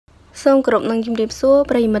សូមគោរពនឹងជំរាបសួរ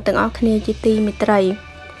ប្រិយមិត្តទាំងអស់គ្នាជាទីមេត្រី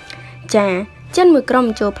ចាចិនមួយក្រុម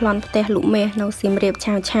ចូលប្លន់ផ្ទះលោកមាសនៅសៀមរាប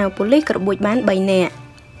ឆាវប៉ូលីសក្របួចបាន3នាក់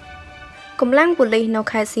កម្លាំងប៉ូលីសនៅ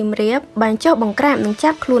ខេត្តសៀមរាបបានចុះបង្ក្រាបនិង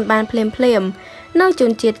ចាប់ខ្លួនបានភ្លាមនៅជ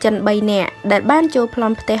នជាតិចិន3នាក់ដែលបានចូលប្ល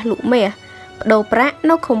ន់ផ្ទះលោកមាសបដូរប្រាក់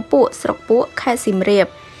នៅឃុំពួកស្រុកពួកខេត្តសៀមរាប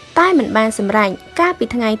តែមិនបានសម្រេចកាលពី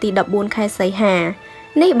ថ្ងៃទី14ខែសីហា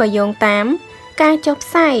នេះបើយោងតាមការចុះផ្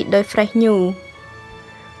សាយដោយ Fresh News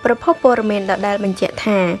ប្រភពព័ត៌មានដដែលបញ្ជាក់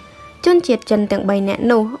ថាជនជាតិចិនទាំង3នាក់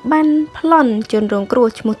នោះបានប្លន់ជនរងគ្រោះ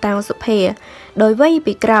ឈ្មោះតាវសុភាដោយវាយ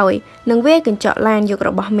ពីក្រោយនិងវាយកញ្ចក់ឡានយករ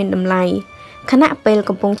បស់មានតម្លៃខណៈពេល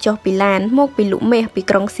កំពុងចុះពីឡានមកពីលក់មាសពី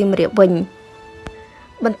ក្រុងសៀមរាបវិញ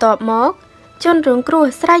បន្ទាប់មកជនរងគ្រោះ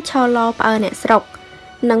ស្រែកឆោឡផ្អើអ្នកស្រុក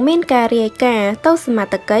និងមានការរាយការណ៍ទៅសម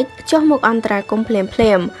ត្ថកិច្ចចុះមកអន្តរាគមន៍ភ្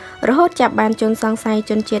លាមរហូតចាប់បានជនសង្ស័យ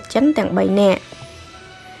ជនជាតិចិនទាំង3នាក់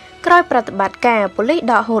ក្រោយប្រតិបត្តិការប៉ូលីស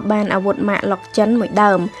ដកហូតបានអាវុធម៉ាកឡុកចិនមួយ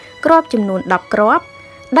ដើមគ្រាប់ចំនួន10គ្រាប់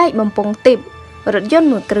ដែកបំពង់ទីបរថយន្ត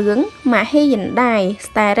មួយគ្រឿងម៉ាក Hyundai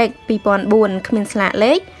Starex 2004គ្មានស្លាក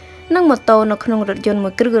លេខនិងម៉ូតូនៅក្នុងរថយន្តមួ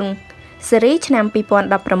យគ្រឿងស៊េរីឆ្នាំ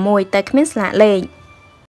2016តែគ្មានស្លាកលេខ